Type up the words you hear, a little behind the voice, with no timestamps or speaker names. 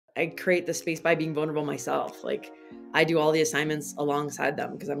I create the space by being vulnerable myself. Like, I do all the assignments alongside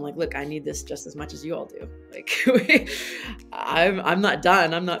them because I'm like, look, I need this just as much as you all do. Like, I'm not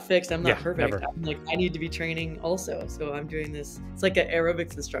done. I'm not fixed. I'm Yeah, not perfect. never. I'm like, I need to be training also. So I'm doing this. It's like an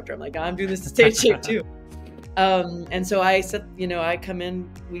aerobics instructor. I'm like, I'm doing this to stay in shape too. And so I said, I come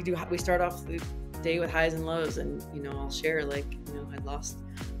in, we start off the day with highs and lows, and, I'll share like, I lost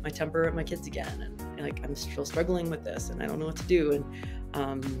my temper at my kids again. And like, I'm still struggling with this and I don't know what to do. And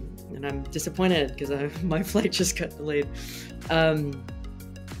I'm disappointed because my flight just got delayed.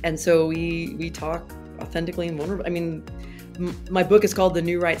 And so we talk authentically and vulnerable. I mean, my book is called The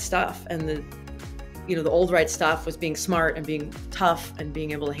New Right Stuff. And the old right stuff was being smart and being tough and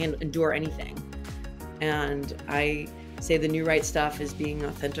being able to endure anything. And I say the new right stuff is being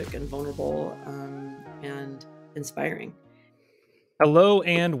authentic and vulnerable, and inspiring. Hello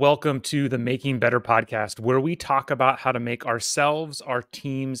and welcome to the Making Better podcast, where we talk about how to make ourselves, our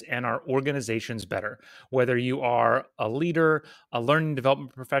teams, and our organizations better. Whether you are a leader, a learning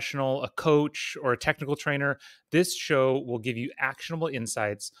development professional, a coach, or a technical trainer, this show will give you actionable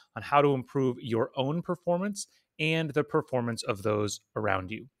insights on how to improve your own performance and the performance of those around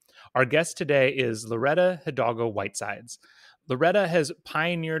you. Our guest today is Lorettaa Hidalgo Whitesides. Loretta has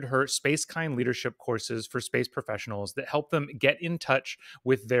pioneered her Space Kind leadership courses for space professionals that help them get in touch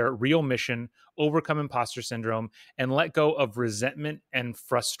with their real mission, overcome imposter syndrome, and let go of resentment and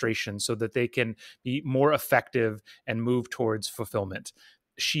frustration so that they can be more effective and move towards fulfillment.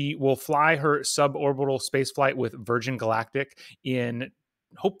 She will fly her suborbital space flight with Virgin Galactic in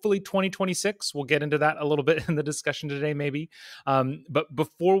hopefully 2026. We'll get into that a little bit in the discussion today, maybe. But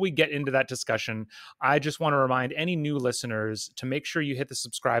before we get into that discussion, I just want to remind any new listeners to make sure you hit the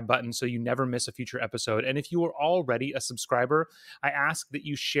subscribe button so you never miss a future episode. And if you are already a subscriber, I ask that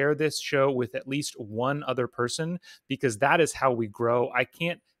you share this show with at least one other person, because that is how we grow. I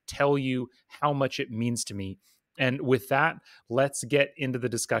can't tell you how much it means to me. And with that, let's get into the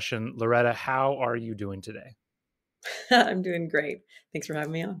discussion. Loretta, how are you doing today? I'm doing great. Thanks for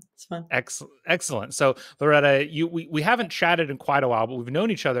having me on. It's fun. Excellent. So, Loretta, we haven't chatted in quite a while, but we've known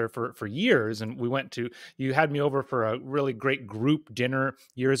each other for years. And you had me over for a really great group dinner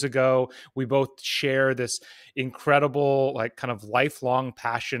years ago. We both share this incredible, like, kind of lifelong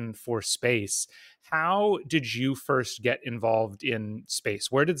passion for space. How did you first get involved in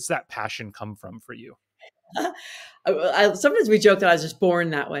space? Where does that passion come from for you? Sometimes we joke that I was just born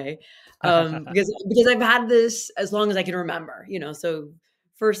that way, because I've had this as long as I can remember. So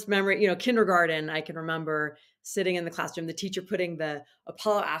first memory, kindergarten, I can remember sitting in the classroom, the teacher putting the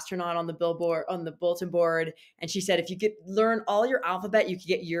Apollo astronaut on the billboard, on the bulletin board, and she said, if you could learn all your alphabet, you could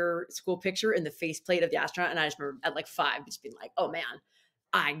get your school picture in the faceplate of the astronaut. And I just remember at like 5, just being like, oh man,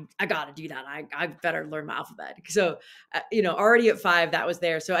 I got to do that. I better learn my alphabet. So, already at 5, that was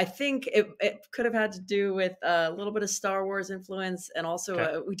there. So I think it could have had to do with a little bit of Star Wars influence. And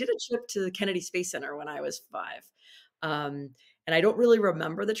also we did a trip to the Kennedy Space Center when I was 5. And I don't really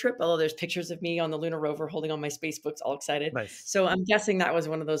remember the trip, although there's pictures of me on the lunar rover holding on my space books, all excited. Nice. So I'm guessing that was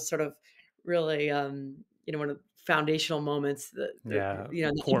one of those sort of really, one of the foundational moments that,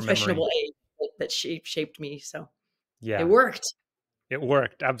 the impressionable age that shaped me. So Yeah. it worked. It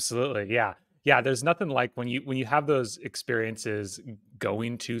worked, absolutely, yeah. Yeah, there's nothing like when you have those experiences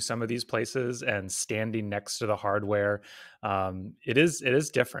going to some of these places and standing next to the hardware. It is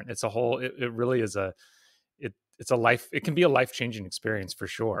different. It's a whole it really is it's a life, it can be a life-changing experience for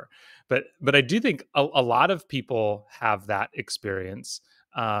sure. But I do think a lot of people have that experience,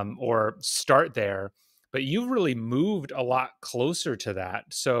 or start there, but you've really moved a lot closer to that.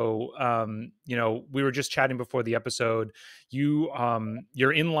 So, we were just chatting before the episode.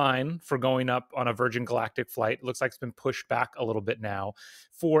 You're in line for going up on a Virgin Galactic flight. It looks like it's been pushed back a little bit now.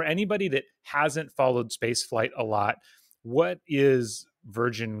 For anybody that hasn't followed space flight a lot, what is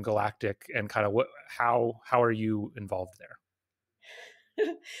Virgin Galactic, and kind of how are you involved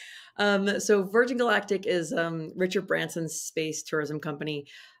there? So Virgin Galactic is Richard Branson's space tourism company.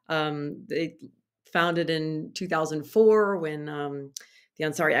 They founded in 2004 when the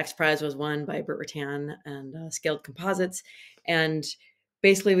Ansari X Prize was won by Britt Rattan and Scaled Composites. And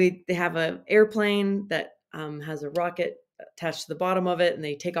basically, they have an airplane that has a rocket attached to the bottom of it, and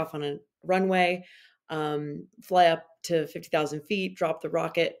they take off on a runway, fly up to 50,000 feet, drop the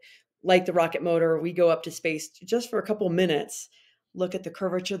rocket, light the rocket motor. We go up to space just for a couple minutes, look at the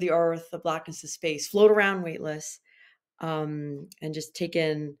curvature of the earth, the blackness of space, float around weightless, and just take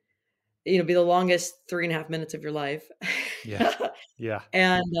in, be the longest 3.5 minutes of your life. Yeah. Yeah.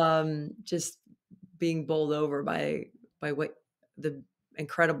 And just being bowled over by what the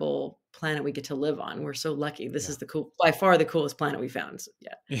incredible planet we get to live on. We're so lucky. This Yeah. is by far the coolest planet we found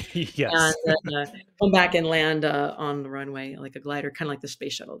yet. And Yes. then come back and land on the runway like a glider, kind of like the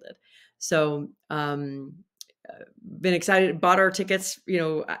space shuttle did. So been excited, bought our tickets.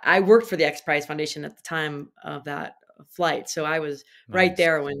 I worked for the X Prize Foundation at the time of that flight. So I was right Nice.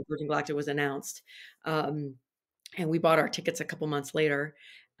 there when Virgin Galactic was announced. And we bought our tickets a couple months later.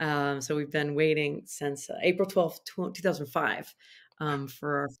 So we've been waiting since April 12th, 2005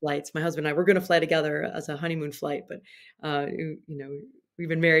 for our flights. My husband and I, we're going to fly together as a honeymoon flight, but we've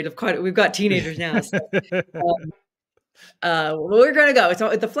been married we've got teenagers now. So um, we're going to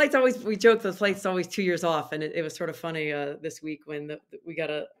go. The flight's always, we joke the flight's always 2 years off. And it was sort of funny this week when we got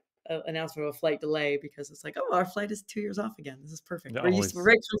a announcement of a flight delay, because it's like, oh, our flight is 2 years off again. This is perfect. We're Always.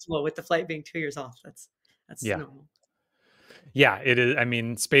 very comfortable with the flight being 2 years off. That's Yeah. normal. Yeah, it is. I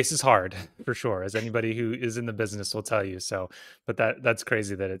mean, space is hard for sure, as anybody who is in the business will tell you. So, but that's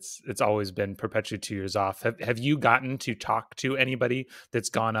crazy that it's always been perpetually 2 years off. Have you gotten to talk to anybody that's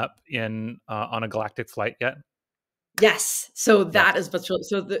gone up in on a galactic flight yet? Yes. So Yeah. that is what's really,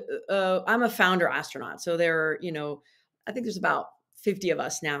 so I'm a founder astronaut. So there are, I think there's about 50 of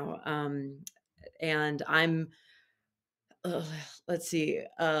us now. And uh, let's see,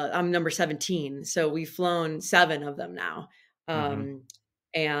 I'm number 17. So we've flown 7 of them now. Hmm. Um,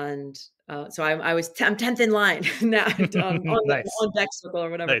 and so I'm 10th in line now Nice. on deck circle or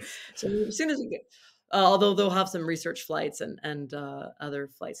whatever. Nice. So as soon as we get, although they'll have some research flights and other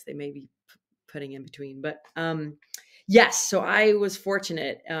flights they may be putting in between. But yes, so I was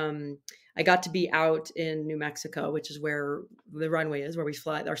fortunate. I got to be out in New Mexico, which is where the runway is, where we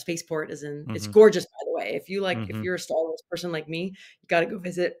fly. Our spaceport is in. It's Hmm. gorgeous, by the way. If Hmm. you're a Star Wars person like me, you got to go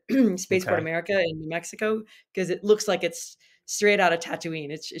visit Spaceport Okay. America in New Mexico, because it looks like it's straight out of Tatooine.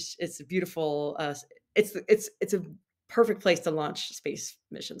 It's a beautiful. It's a perfect place to launch space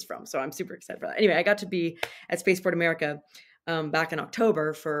missions from. So I'm super excited for that. Anyway, I got to be at Spaceport America back in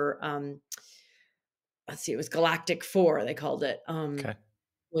October for let's see, it was Galactic 4, they called it, Okay.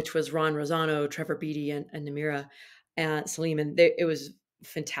 which was Ron Rosano, Trevor Beatty, and Namira and Salim. And it was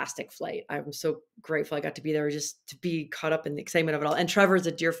fantastic flight. I'm so grateful I got to be there just to be caught up in the excitement of it all. And Trevor's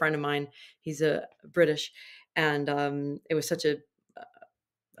a dear friend of mine. He's a British. And it was such a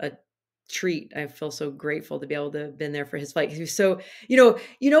treat. I feel so grateful to be able to have been there for his flight. He was so,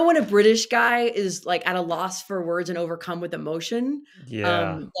 when a British guy is like at a loss for words and overcome with emotion,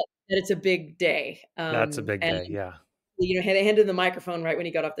 Yeah, that it's a big day. that's a big And day. Yeah. they handed him the microphone right when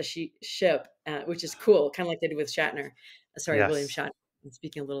he got off the ship, which is cool, kind of like they did with Shatner. Sorry, William Yes. Shatner. I'm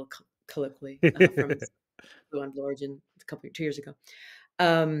speaking a little colloquially from his Blue on Blue Origin 2 years ago.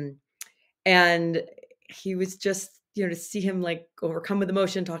 Um, and he was just, to see him like overcome with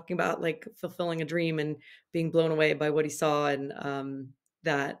emotion, talking about like fulfilling a dream and being blown away by what he saw, and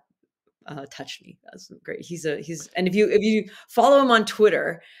that touched me. That's great. And if you follow him on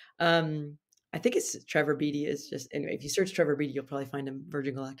Twitter, I think it's Trevor Beatty is just anyway. If you search Trevor Beatty, you'll probably find him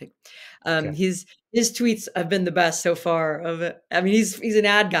Virgin Galactic. Okay. His tweets have been the best so far. Of it, I mean, he's an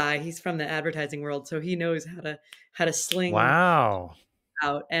ad guy. He's from the advertising world, so he knows how to sling Wow.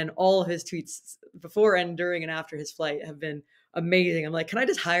 out. And all of his tweets before and during and after his flight have been amazing. I'm like, can I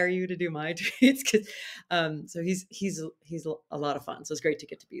just hire you to do my tweets? So he's a lot of fun. So it's great to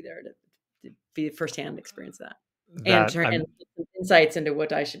get to be there to be firsthand experience that, and That turn and I'm get some insights into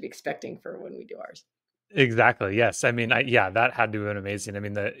what I should be expecting for when we do ours. Exactly. Yes. I mean, yeah, that had to have been amazing. I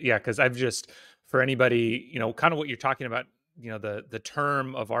mean, because I've just, for anybody, kind of what you're talking about, the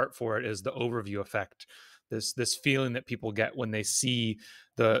term of art for it is the overview effect. This feeling that people get when they see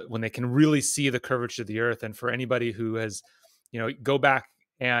when they can really see the curvature of the earth. And for anybody who has, go back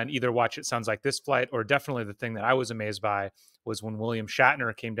and either watch It Sounds Like This flight, or definitely the thing that I was amazed by was when William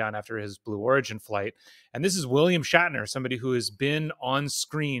Shatner came down after his Blue Origin flight. And this is William Shatner, somebody who has been on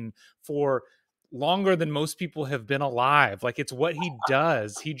screen for longer than most people have been alive. Like, it's what he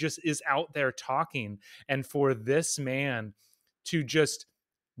does. He just is out there talking. And for this man to just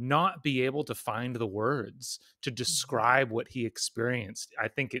not be able to find the words to describe what he experienced, I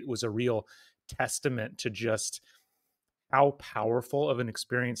think it was a real testament to just how powerful of an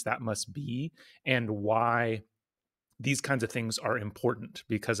experience that must be, and why these kinds of things are important.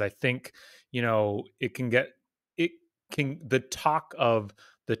 Because I think, it can get, it the talk of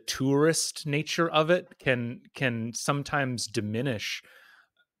the tourist nature of it can sometimes diminish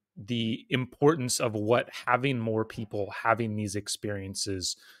the importance of what having more people having these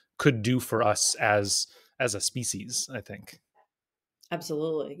experiences could do for us as a species, I think.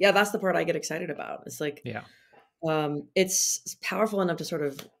 Absolutely, yeah. That's the part I get excited about. It's like Yeah. it's powerful enough to sort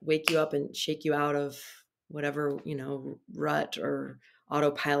of wake you up and shake you out of whatever rut or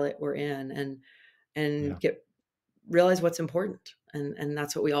autopilot we're in, and Yeah. realize what's important. And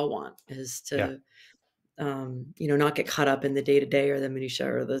that's what we all want, is Yeah. to, not get caught up in the day to day or the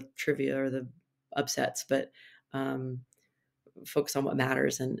minutia or the trivia or the upsets, but um, focus on what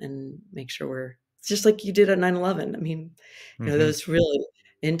matters, and make sure we're, it's just like you did at 9/11. I mean, Hmm. those really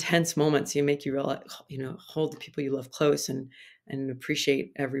intense moments, make you realize, hold the people you love close, and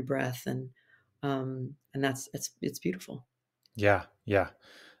appreciate every breath. And it's beautiful. Yeah. Yeah.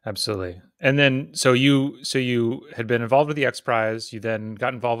 Absolutely. And then, so you had been involved with the X Prize. You then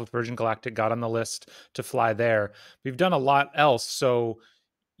got involved with Virgin Galactic, got on the list to fly there. We've done a lot else. So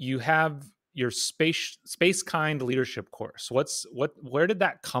you have your space kind leadership course. Where did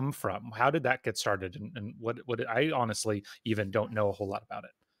that come from? How did that get started? And I honestly even don't know a whole lot about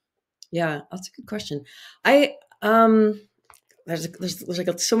it. Yeah, that's a good question. I there's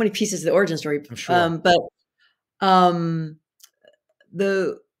like so many pieces of the origin story. I'm sure. But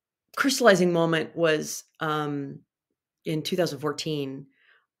the crystallizing moment was in 2014.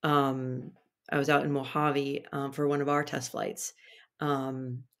 Um, I was out in Mojave for one of our test flights,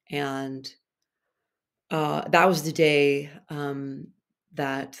 and that was the day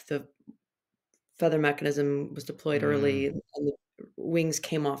that the feather mechanism was deployed early, Mm, and the wings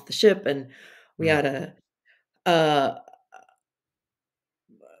came off the ship, and we mm, had a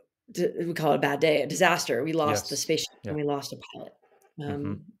we call it a bad day, a disaster. We lost the yes. spaceship, and Yeah. we lost a pilot.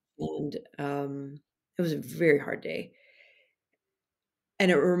 Hmm. And it was a very hard day. And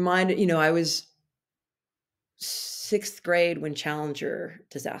it reminded, I was sixth grade when Challenger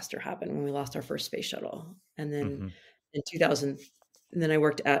disaster happened, when we lost our first space shuttle. And then Hmm. in 2000, and then I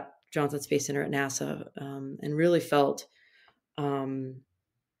worked at Johnson Space Center at NASA, and really felt um,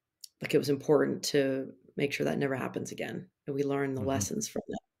 like it was important to make sure that never happens again. And we learn the Hmm. lessons from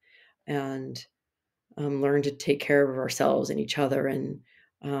it, and learn to take care of ourselves and each other, and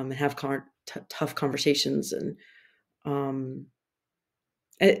have tough conversations. And um,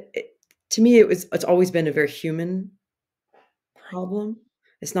 it, to me, it's always been a very human problem.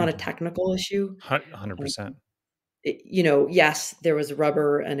 It's not a Hmm. technical issue. 100%. Yes, there was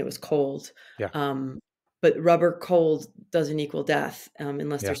rubber and it was cold, Yeah. um, but rubber cold doesn't equal death,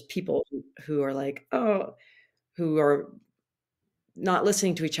 unless Yeah. there's people who are like, oh, who are not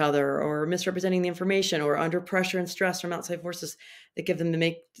listening to each other, or misrepresenting the information, or under pressure and stress from outside forces that give them to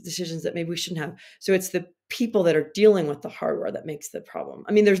make decisions that maybe we shouldn't have. So it's the people that are dealing with the hardware that makes the problem.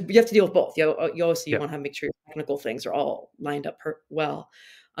 I mean, you have to deal with both. You also, you Yeah. want to make sure your technical things are all lined up well,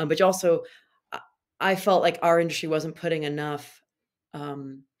 but you also, I felt like our industry wasn't putting enough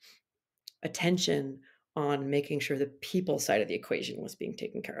um, attention on making sure the people side of the equation was being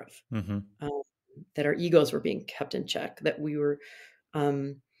taken care of, Hmm. um, that our egos were being kept in check, that we were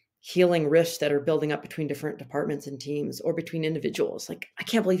um, healing rifts that are building up between different departments and teams, or between individuals. Like, I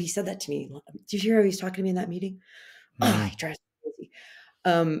can't believe he said that to me. Did you hear how he's talking to me in that meeting? Oh, he Hmm. drives me crazy.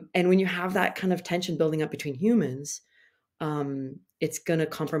 And when you have that kind of tension building up between humans, it's going to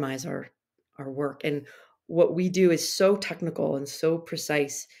compromise our work. And what we do is so technical and so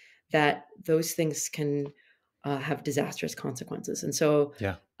precise that those things can have disastrous consequences. And so,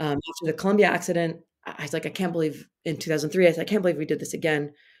 Yeah. after the Columbia accident, I was like, I can't believe, in 2003, I said, I can't believe we did this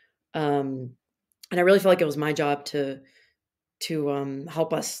again. Um, and I really felt like it was my job to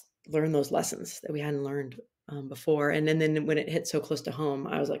help us learn those lessons that we hadn't learned before. And then when it hit so close to home,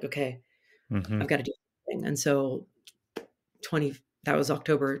 I was like, okay, Hmm. I've got to do something. And so 20 that was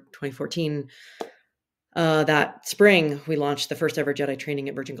October 2014. That spring, we launched the first ever Jedi training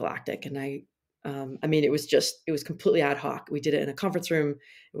at Virgin Galactic, and I mean, it was completely ad hoc. We did it in a conference room.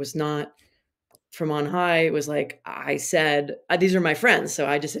 It was not from on high. It was like I said, "These are my friends," so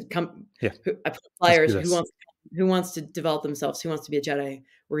I just said, "Come." Yeah. I put Let's do flyers. this. Who wants to develop themselves? Who wants to be a Jedi?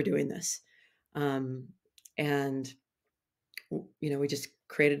 We're doing this, um, and we just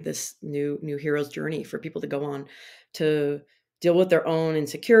created this new hero's journey for people to go on, to deal with their own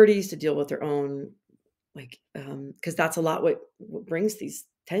insecurities, to deal with their own, like, because that's a lot what brings these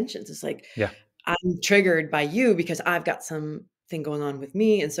tensions. It's like, Yeah. I'm triggered by you because I've got something going on with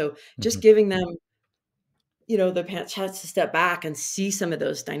me. And so just Hmm. giving them, the chance to step back and see some of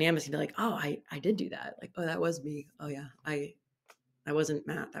those dynamics and be like, oh, I did do that. Like, oh, that was me. Oh yeah. I wasn't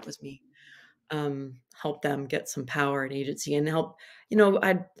Matt. That was me. Help them get some power and agency, and help, I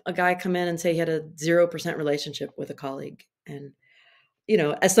had a guy come in and say he had a 0% relationship with a colleague. And,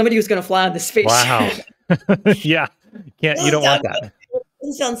 as somebody who's going to fly on this Wow. spaceship, Yeah. You doesn't don't want sound that. good.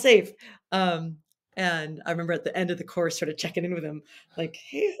 Doesn't sound safe. And I remember at the end of the course, sort of checking in with him, like,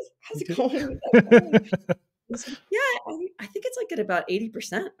 "Hey, how's it going with that guy?" He's like, "Yeah, I think it's like at about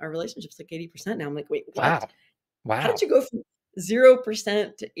 80%. Our relationship's like 80% now." I'm like, "Wait, what? Wow. How did Wow. you go from?"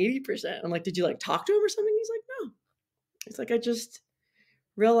 0% to 80%. I'm like, did you like talk to him or something? He's like, no. It's like, I just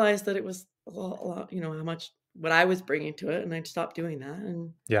realized that it was a lot, you know, how much what I was bringing to it. And I stopped doing that.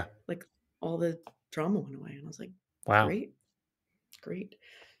 And Yeah. like all the drama went away. And I was like, Wow. great, great.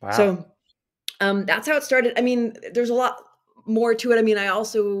 Wow. So that's how it started. I mean, there's a lot more to it. I mean,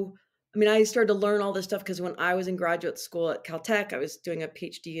 I started to learn all this stuff because when I was in graduate school at Caltech, I was doing a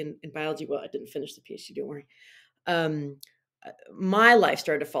PhD in biology. Well, I didn't finish the PhD, don't worry. Um, my life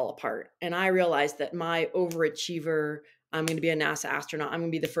started to fall apart, and I realized that my overachiever, I'm going to be a NASA astronaut. I'm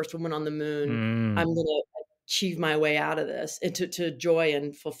going to be the first woman on the moon. I'm Mm. going to achieve my way out of this into joy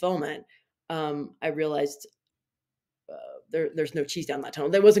and fulfillment. I realized there's no cheese down that tunnel.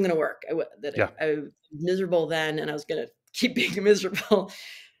 That wasn't going to work. Yeah. I was miserable then, and I was going to keep being miserable.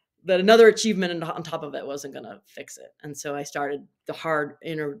 That another achievement on top of it wasn't going to fix it. And so I started the hard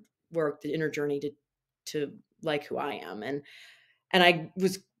inner work, the inner journey to like who I am. And I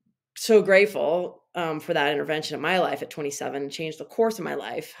was so grateful for that intervention in my life at 27, changed the course of my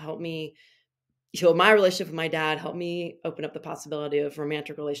life, helped me heal my relationship with my dad, helped me open up the possibility of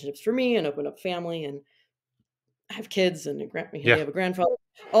romantic relationships for me and open up family and have kids and Yeah. have a grandfather,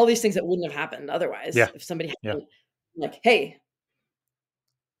 all these things that wouldn't have happened otherwise Yeah. if somebody Yeah. hadn't like, hey,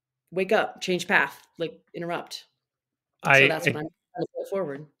 wake up, change path, like interrupt. So that's I what I'm trying to put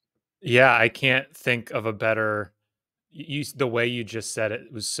forward. Yeah, I can't think of a better the way you just said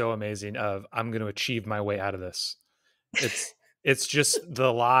it was so amazing of I'm going to achieve my way out of this. It's it's just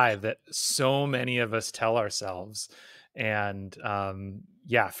the lie that so many of us tell ourselves. And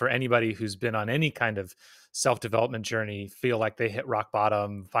yeah, for anybody who's been on any kind of self-development journey, feel like they hit rock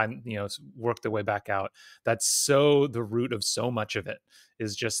bottom, find, work their way back out. That's so the root of so much of it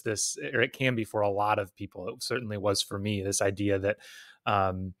is just this, or it can be for a lot of people. It certainly was for me, this idea that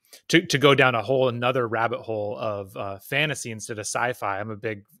um to go down a whole another rabbit hole of fantasy instead of sci-fi. I'm a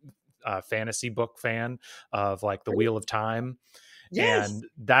big fantasy book fan of like the Wheel of Time, Yes. and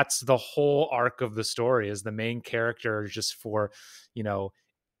that's the whole arc of the story is the main character just for you know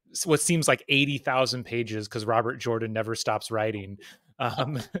what seems like 80,000 pages because Robert Jordan never stops writing.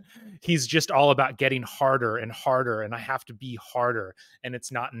 Um, he's just all about getting harder and harder, and I have to be harder. And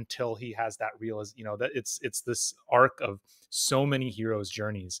it's not until he has that that it's this arc of so many heroes'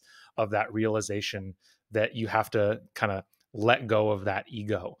 journeys of that realization that you have to kind of let go of that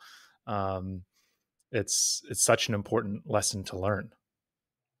ego. Um, it's such an important lesson to learn.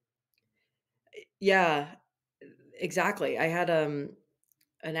 Yeah, exactly. I had an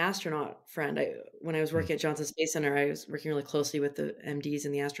astronaut friend. When I was Mm. working at Johnson Space Center, I was working really closely with the MDs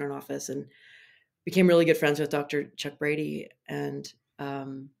in the astronaut office and became really good friends with Dr. Chuck Brady. And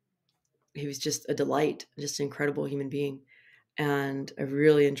he was just a delight, just an incredible human being. And I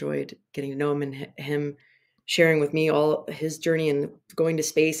really enjoyed getting to know him and him sharing with me all his journey and going to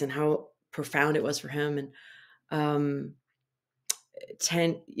space and how profound it was for him. And um,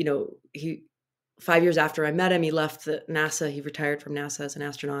 10, he 5 years after I met him, he left the NASA. He retired from NASA as an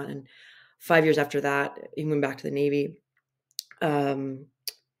astronaut, and 5 years after that, he went back to the Navy. Um,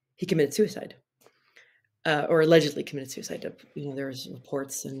 he committed suicide, or allegedly committed suicide. There was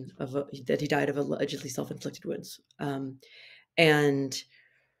reports that he died of allegedly self-inflicted wounds. And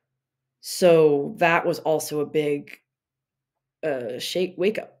so that was also a big shake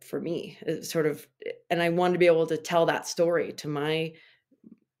wake up for me. Sort of, and I wanted to be able to tell that story to my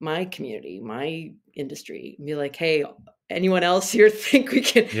community, my industry, and be like, "Hey, anyone else here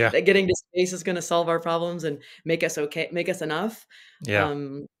think Yeah. that getting to space is gonna solve our problems and make us okay, make us enough?" Yeah.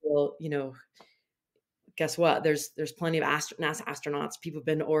 Well, guess what? There's plenty of NASA astronauts, people have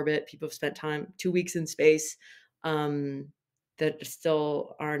been to orbit, people have spent 2 weeks in space, um, that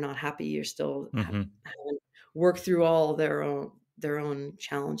still are not happy or still Hmm. haven't worked through all their own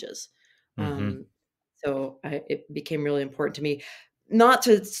challenges. Hmm. Um, so it became really important to me not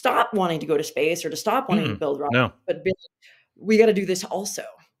to stop wanting to go to space or to stop wanting to Mm-mm. build rockets, No. but we got to do this also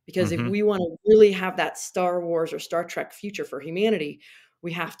because if Hmm. we want to really have that Star Wars or Star Trek future for humanity,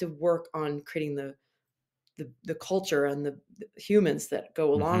 we have to work on creating the culture and the humans that go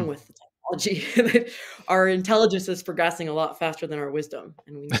Hmm. along with the technology. Our intelligence is progressing a lot faster than our wisdom,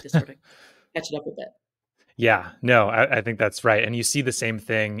 and we need to sort of catch it up a bit. Yeah, no, I think that's right. And you see the same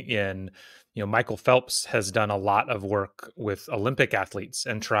thing Michael Phelps has done a lot of work with Olympic athletes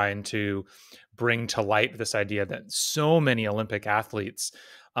and trying to bring to light this idea that so many Olympic athletes,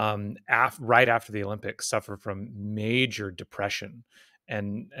 right after the Olympics, suffer from major depression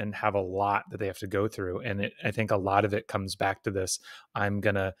and have a lot that they have to go through. And I think a lot of it comes back to this: I'm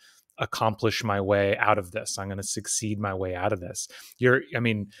gonna accomplish my way out of this. I'm gonna succeed my way out of this. I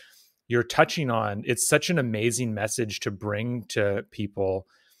mean, you're touching on, it's such an amazing message to bring to people.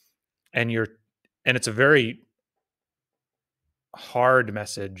 And it's a very hard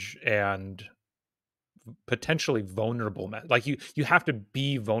message and potentially vulnerable. Like you have to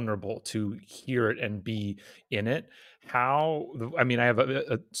be vulnerable to hear it and be in it. I mean, I have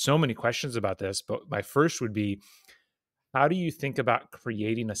so many questions about this, but my first would be, how do you think about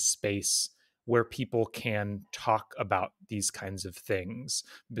creating a space where people can talk about these kinds of things,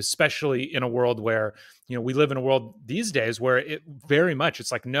 especially in a world where, we live in a world these days where it very much,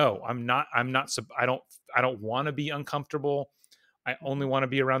 it's like, no, I don't want to be uncomfortable. I only want to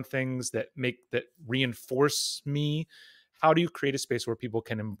be around things that reinforce me. How do you create a space where people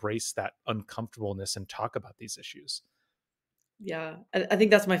can embrace that uncomfortableness and talk about these issues? Yeah, I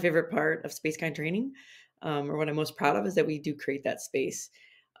think that's my favorite part of Space Kind training, or what I'm most proud of is that we do create that space.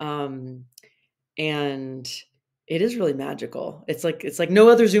 Um, and it is really magical. It's like no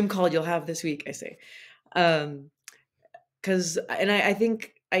other Zoom call you'll have this week, I say. Um, 'Cause and I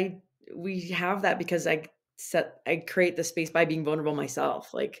think we have that because I create the space by being vulnerable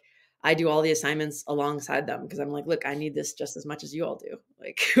myself, like, I do all the assignments alongside them because 'cause I'm like, "Look, I need this just as much as you all do."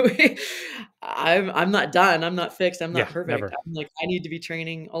 Like, I'm not done, I'm not fixed, I'm Yeah, not perfect. never. I'm like, I need to be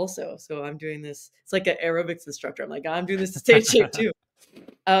training also, so I'm doing this. It's like an aerobics instructor. I'm like, "I'm doing this to stay in shape too."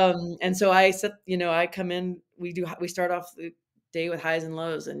 And so I come in, we start off the day with highs and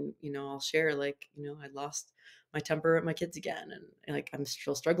lows, and, I'll share, like, I lost my temper at my kids again, and like, I'm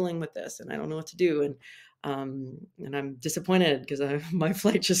still struggling with this, and I don't know what to do. And I'm disappointed because my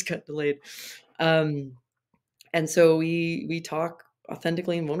flight just got delayed. Um, and so we talk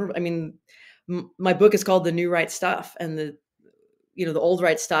authentically and vulnerable. I mean, my book is called The New Right Stuff, and the old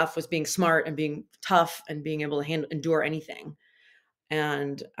right stuff was being smart and being tough and being able to endure anything.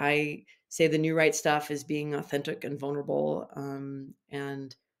 And I say the new right stuff is being authentic and vulnerable,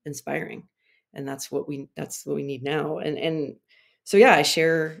 and inspiring. And that's what we need now. And so, yeah, I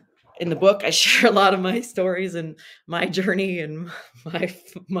share in the book, I share a lot of my stories and my journey and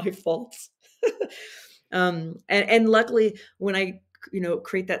my faults. And luckily, when I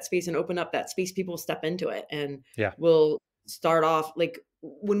create that space and open up that space, people step into it and Yeah. will start off like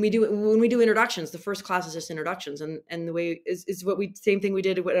when we do introductions. The first class is just introductions, and the way is what we same thing we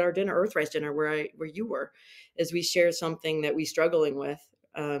did at our dinner, Earthrise dinner, where you were, is we share something that we struggling with,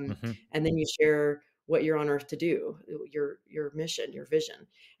 Hmm. and then you share what you're on Earth to do, your mission, your vision.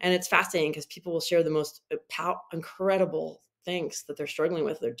 And it's fascinating because people will share the most incredible things that they're struggling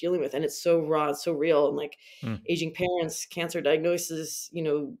with, they're dealing with, and it's so raw, it's so real. And like Mm. aging parents, cancer diagnosis,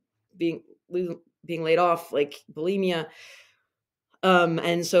 being being laid off, like bulimia.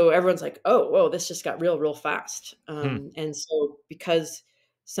 And so everyone's like, "Oh, whoa, this just got real, real fast." Hmm. And so because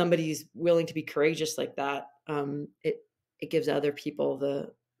somebody's willing to be courageous like that, it gives other people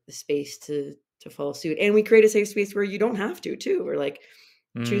the space to follow suit. And we create a safe space where you don't have to too. We're like,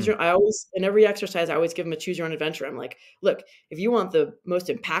 choose Mm. your I always in every exercise, I always give them a choose your own adventure. I'm like, "Look, if you want the most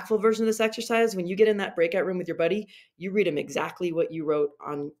impactful version of this exercise, when you get in that breakout room with your buddy, you read them exactly what you wrote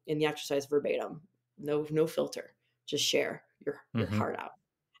on in the exercise verbatim. No filter. Just share your Hmm. heart out."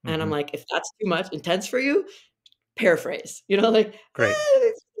 And I'm Hmm. like, "If that's too much intense for you, paraphrase." Like, Great.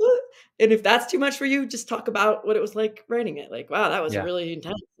 and if that's too much for you, just talk about what it was like writing it. Like, "Wow, that was Yeah. really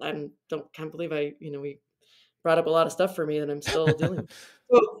intense. I can't believe we brought up a lot of stuff for me that I'm still dealing with."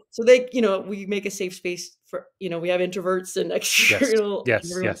 We make a safe space for, we have introverts and Yes. external Yes.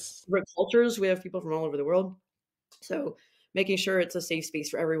 Yes. different cultures. We have people from all over the world. So making sure it's a safe space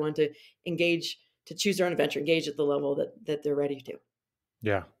for everyone to engage, to choose their own adventure, engage at the level that they're ready to.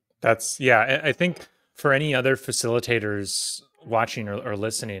 Yeah. I think for any other facilitators watching or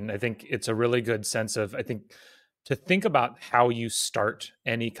listening, I think it's a really good sense of, I think, to think about how you start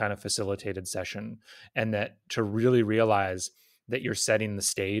any kind of facilitated session, and that to really realize that you're setting the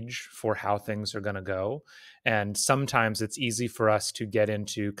stage for how things are going to go. And sometimes it's easy for us to get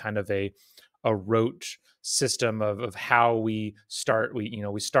into kind of a rote system of how we start.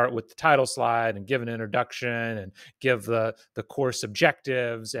 We start with the title slide and give an introduction and give the course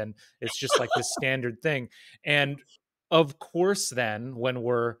objectives, and it's just like this standard thing. And of course, then when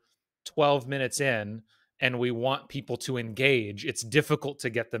we're 12 minutes in and we want people to engage, it's difficult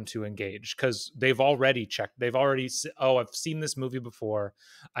to get them to engage because they've already oh, I've seen this movie before,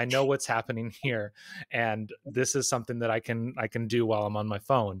 I know what's happening here, and this is something that I can do while I'm on my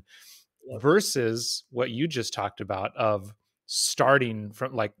phone. Yep. Versus what you just talked about of starting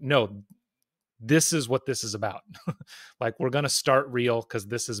from, like, no, this is what this is about. Like, we're going to start real because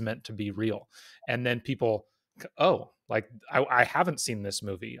this is meant to be real. And then people, oh, Like I haven't seen this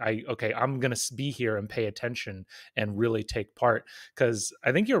movie. Okay, I'm gonna be here and pay attention and really take part, because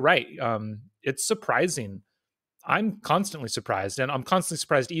I think you're right. It's surprising. I'm constantly surprised, and I'm constantly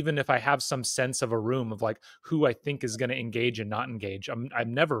surprised even if I have some sense of a room of like who I think is going to engage and not engage. I'm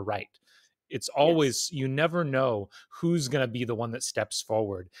never right. It's Yes, always, you never know who's going to be the one that steps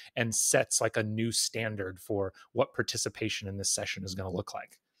forward and sets like a new standard for what participation in this session is going to look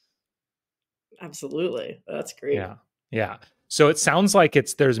like. absolutely. That's great. Yeah. Yeah. So it sounds like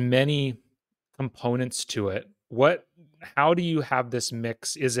there's many components to it. How do you have this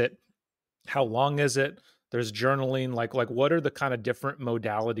mix? How long is it? There's journaling, like what are the kind of different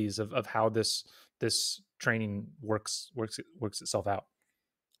modalities of how this training works itself out?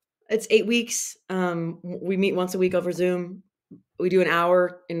 It's 8 weeks. We meet once a week over Zoom. We do an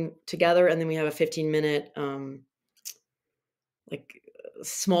hour in together, and then we have a 15-minute, like,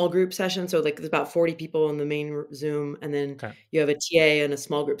 small group session. So, like, there's about 40 people in the main Zoom, and then Okay. you have a TA and a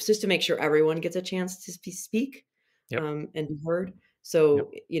small group just to make sure everyone gets a chance to speak, Yep. and be heard. Yep.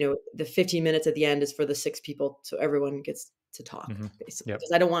 So, the 15 minutes at the end is for the 6 people, so everyone gets to talk, Hmm. basically, Yep.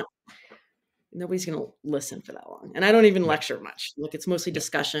 because I don't want nobody's gonna listen for that long, and I don't even No. lecture much. Like, it's mostly Yep.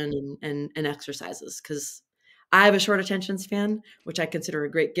 discussion and exercises, because I have a short attention span, which I consider a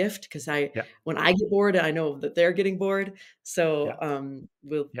great gift, because Yeah. when I get bored, I know that they're getting bored, Yeah. so,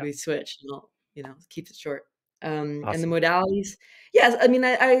 Yeah. we switch, and I'll, keep it short. And the Awesome. modalities, yes, I mean,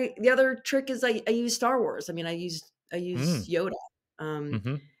 I the other trick is I use Star Wars. I mean, I use Mm. Yoda, um,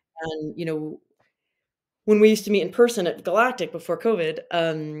 Hmm. and, when we used to meet in person at Galactic before COVID,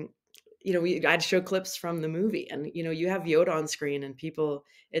 I'd show clips from the movie, and, you have Yoda on screen, and people,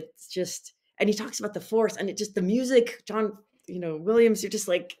 it's just, and he talks about the Force, and it just, the music, John, Williams, you're just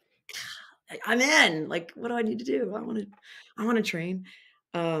like, I'm in. Like, what do I need to do? I want to train.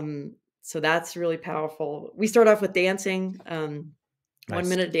 So that's really powerful. We start off with dancing. 1 Nice.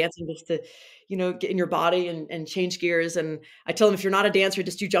 minute of dancing just to, get in your body and change gears. And I tell them, if you're not a dancer,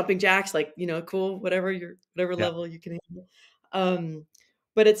 just do jumping jacks, like, cool, whatever Yeah. level you can handle.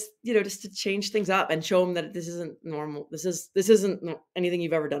 But it's, just to change things up and show them that this isn't normal. This isn't anything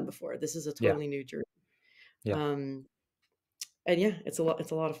you've ever done before. This is a Yeah. totally new journey. Yeah. Um, and yeah, it's a lot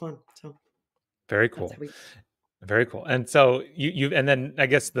of fun. So Very that's how cool. we. Very cool. And so and then I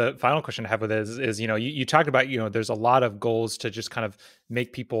guess the final question I have with it is, you talked about, there's a lot of goals to just kind of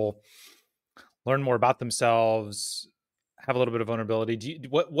make people learn more about themselves, have a little bit of vulnerability.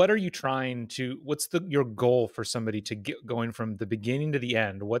 What are you trying to, what's your goal for somebody to get going from the beginning to the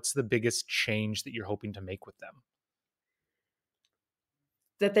end? What's the biggest change that you're hoping to make with them?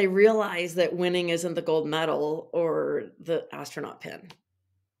 That they realize that winning isn't the gold medal or the astronaut pin.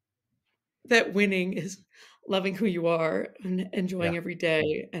 That winning is loving who you are and Yeah. enjoying every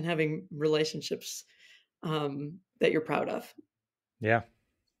day and having relationships, that you're proud of. Yeah.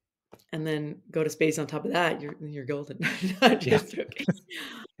 And then go to space on top of that, you're golden. I'm Yeah. just joking.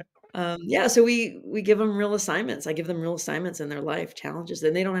 Yeah, so we give them real assignments. I give them real assignments in their life, challenges,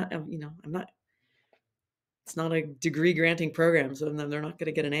 and they don't have, I'm not it's not a degree granting program, so then they're not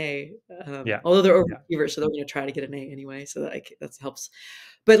gonna get an A, Yeah. although they're Yeah. overachievers, so they're gonna try to get an A anyway, so that helps.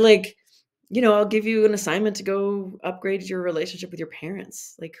 But, like, I'll give you an assignment to go upgrade your relationship with your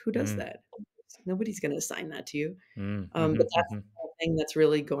parents. Like, who does Mm, that? Nobody's gonna assign that to you. mm, But mhm, that's mhm. the thing that's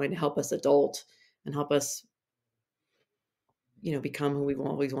really going to help us adult and help us, become who we've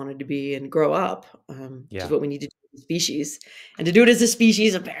always wanted to be and grow up, which is Yeah. what we need to do as a species. And to do it as a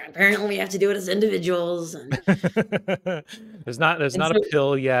species, apparently we have to do it as individuals, There's and not a so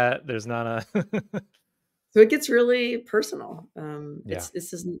pill yet. There's not a it gets really personal. Yeah.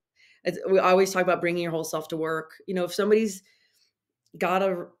 We always talk about bringing your whole self to work. If somebody's got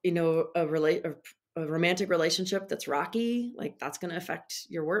a romantic relationship that's rocky, like, that's gonna affect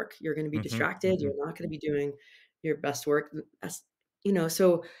your work. You're gonna be Mhm, distracted, mhm. you're not gonna be doing your best work.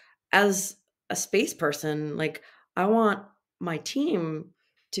 So as a space person, like, I want my team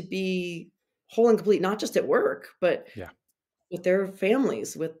to be whole and complete, not just at work, but Yeah. with their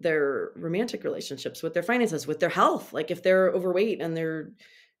families, with their romantic relationships, with their finances, with their health. Like, if they're overweight and they're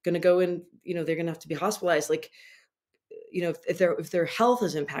gonna go in, they're gonna have to be hospitalized, like, if their health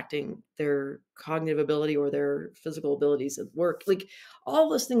is impacting their cognitive ability or their physical abilities at work, like, all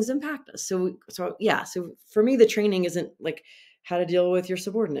those things impact us. So yeah, so for me, the training isn't like how to deal with your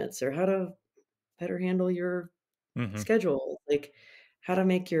subordinates or how to better handle your Mhm. schedule, like how to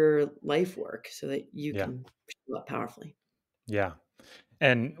make your life work so that you Yeah. can show up powerfully. Yeah.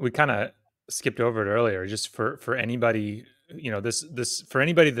 And we kinda skipped over it earlier, just for anybody, this for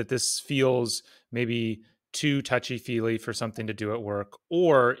anybody that this feels maybe too touchy-feely for something to do at work,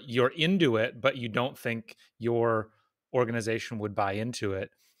 or you're into it, but you don't think you're organization would buy into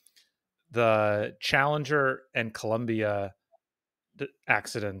it. The Challenger and Columbia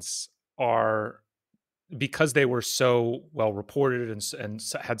accidents are, because they were so well reported and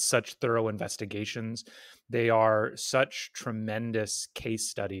had such thorough investigations, they are such tremendous case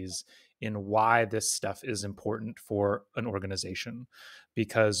studies in why this stuff is important for an organization.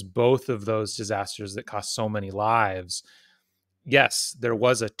 Because both of those disasters that cost so many lives, yes, there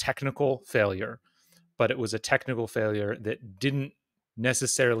was a technical failure, but it was a technical failure that didn't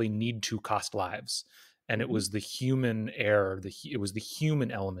necessarily need to cost lives. And it Mhm. was the human error, it was the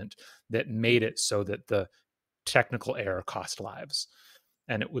human element that made it so that the technical error cost lives.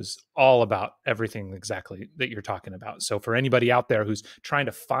 And it was all about everything exactly that you're talking about. So for anybody out there who's trying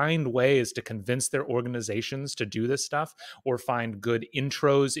to find ways to convince their organizations to do this stuff, or find good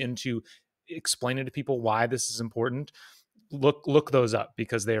intros into explaining to people why this is important, look those up,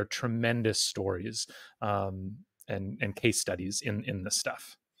 because they are tremendous stories, and case studies in this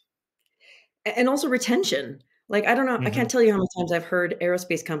stuff. And also retention. Like, I don't know, I Hmm. can't tell you how many times I've heard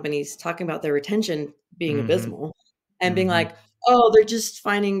aerospace companies talking about their retention being Hmm. abysmal and being Hmm. like, "Oh, they're just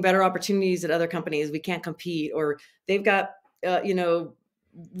finding better opportunities at other companies. We can't compete," or they've got,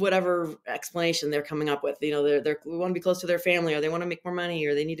 whatever explanation they're coming up with. They wanna be close to their family, or they wanna make more money,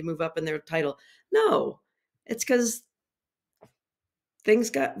 or they need to move up in their title. No, it's because things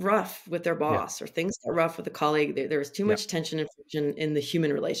got rough with their Yeah. boss, or things got rough with a colleague. There was too Yep. much tension and friction in the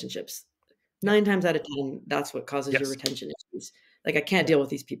human relationships. Yep. 9 times out of 10, that's what causes your Yes. retention issues. Like, I can't Yeah. deal with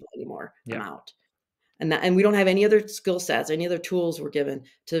these people anymore. I'm Yeah. out. And we don't have any other skill sets, any other tools we're given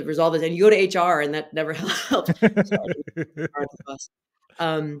to resolve this. And you go to HR and that never helps. Sorry, HR is the best.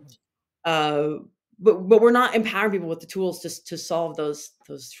 Um, uh, but we're not empowering people with the tools to solve those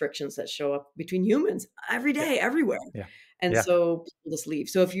frictions that show up between humans every Yeah. day, everywhere. Yeah. And Yeah. so people just leave.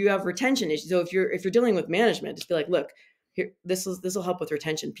 So if you have retention issues, so if you're dealing with management, just be like, look, here, this will help with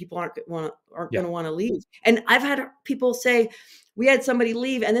retention. People aren't Yeah. going to want to leave. And I've had people say, we had somebody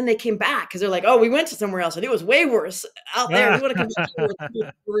leave and then they came back because they're like, oh, we went to somewhere else and it was way worse out there. We want to come back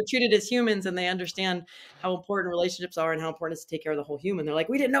here. We're treated as humans, and they understand how important relationships are and how important it is to take care of the whole human. They're like,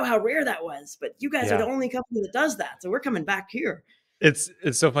 we didn't know how rare that was, but you guys are the Yeah. only company that does that. So we're coming back here. It's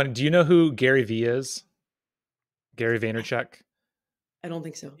so funny. Do you know who Gary V is? Gary Vaynerchuk? I don't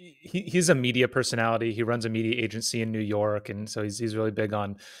think so. He's a media personality. He runs a media agency in New York, and so he's really big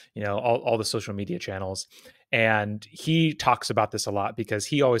on, all the social media channels. And he talks about this a lot, because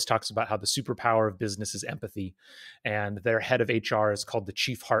he always talks about how the superpower of business is empathy, and their head of HR is called the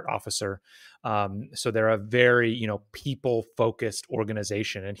chief heart officer. So they're a very, people focused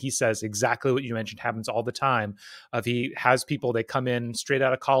organization. And he says exactly what you mentioned happens all the time. Of he has people, they come in straight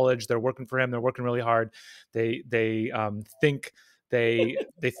out of college, they're working for him, they're working really hard. They think they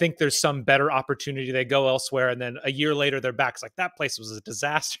think there's some better opportunity. They go elsewhere, and then a year later they're back. It's like, that place was a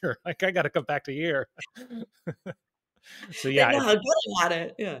disaster. Like, I got to come back to here. So They yeah, know it's how good at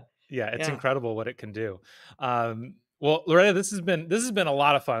it. Yeah. it's Yeah. incredible what it can do. Well, Loretta, this has been a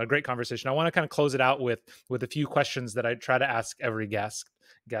lot of fun, a great conversation. I want to kind of close it out with a few questions that I try to ask every guest.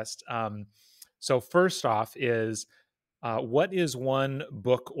 So first off is, what is one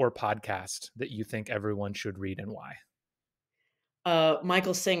book or podcast that you think everyone should read, and why?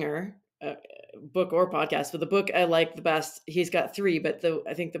 Michael Singer, book or podcast, but the book I like the best, he's got 3, but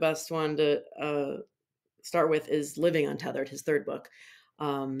I think the best one to, start with is Living Untethered, his 3rd book.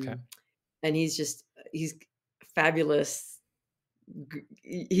 Okay. And he's fabulous.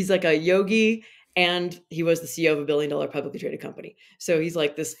 He's like a yogi, and he was the CEO of a billion-dollar publicly traded company. So he's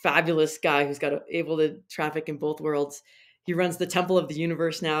like this fabulous guy who's able to traffic in both worlds. He runs the Temple of the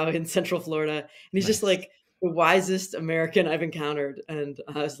Universe now in Central Florida, and he's just Nice. like the wisest American I've encountered. And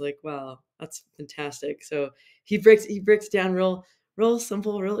I was like, wow, that's fantastic. So he breaks down real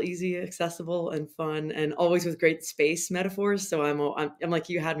simple, real easy, accessible, and fun, and always with great space metaphors. So I'm like,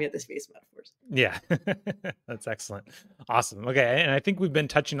 you had me at the space metaphors. Yeah, that's excellent. Awesome. Okay, and I think we've been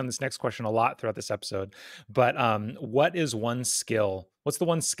touching on this next question a lot throughout this episode. But what is one skill? What's the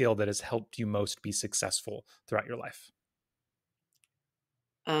one skill that has helped you most be successful throughout your life?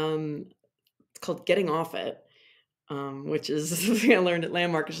 Um, it's called Getting Off It, which is something I learned at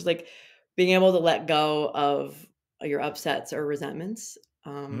Landmark. It's just like being able to let go of your upsets or resentments.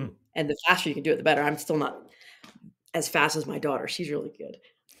 Mm, And the faster you can do it, the better. I'm still not as fast as my daughter. She's really good.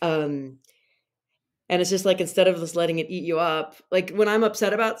 Um, and it's just like, instead of just letting it eat you up, like when I'm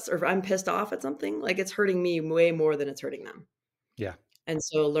upset about, or if I'm pissed off at something, like it's hurting me way more than it's hurting them. yeah. And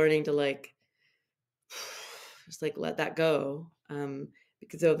so learning to like, just like let that go.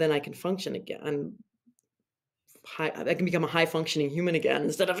 Because so then I can function again I can become a high functioning human again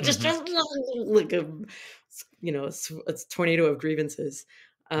instead of just like a tornado of grievances.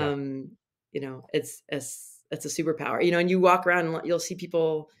 Yeah. It's a superpower, and you walk around and you'll see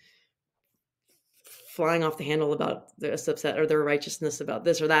people flying off the handle about their upset or their righteousness about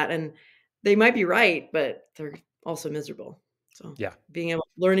this or that, and they might be right, but they're also miserable. So Yeah. being able,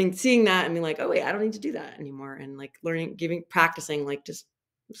 learning, seeing that, and being like, oh wait, I don't need to do that anymore, and like learning, practicing, like just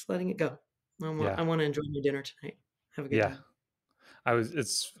letting it go. Yeah. I want to enjoy my dinner tonight. Have a good Yeah. time.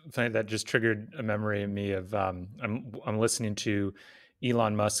 It's funny that just triggered a memory in me of I'm listening to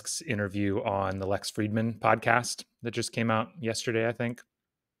Elon Musk's interview on the Lex Friedman podcast that just came out yesterday, I think.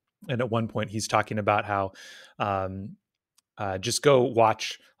 And at one point he's talking about how um, just go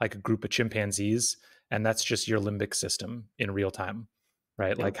watch like a group of chimpanzees, and that's just your limbic system in real time,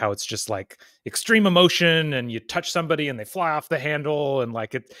 right? Yeah. Like how it's just like extreme emotion, and you touch somebody and they fly off the handle, and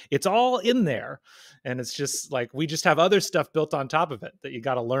like it's all in there, and it's just like we just have other stuff built on top of it that you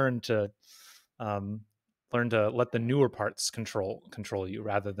got to um, learn to let the newer parts control you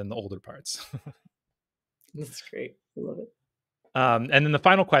rather than the older parts. That's great. I love it. And then the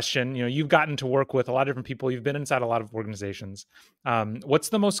final question, you've gotten to work with a lot of different people. You've been inside a lot of organizations. What's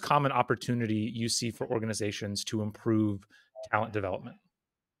the most common opportunity you see for organizations to improve talent development?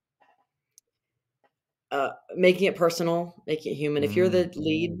 Making it personal, making it human. If you're Mm, the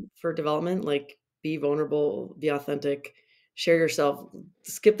lead for development, like be vulnerable, be authentic, share yourself,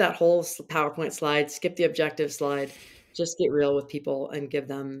 skip that whole PowerPoint slide, skip the objective slide, just get real with people and give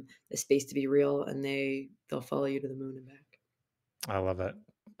them the space to be real, and they'll follow you to the moon and back. I love it.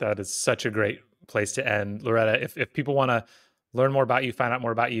 That is such a great place to end. Loretta, if people want to learn more about you, find out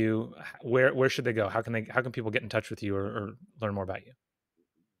more about you, where should they go? How can people get in touch with you or learn more about you?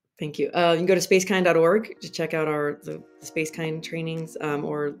 Thank you. You can go to spacekind.org to check out the Spacekind trainings,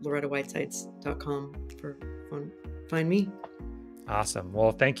 or LorettaWhitesides.com for fun. Find me. Awesome.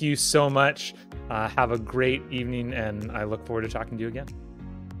 Well, thank you so much. Have a great evening, and I look forward to talking to you again.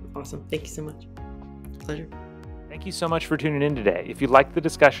 Awesome. Thank you so much. Pleasure. Thank you so much for tuning in today. If you liked the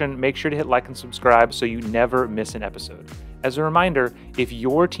discussion, make sure to hit like and subscribe so you never miss an episode. As a reminder, if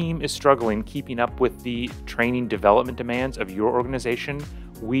your team is struggling keeping up with the training development demands of your organization,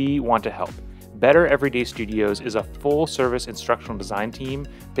 we want to help. Better Everyday Studios is a full-service instructional design team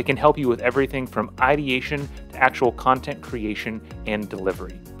that can help you with everything from ideation to actual content creation and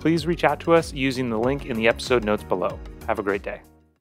delivery. Please reach out to us using the link in the episode notes below. Have a great day.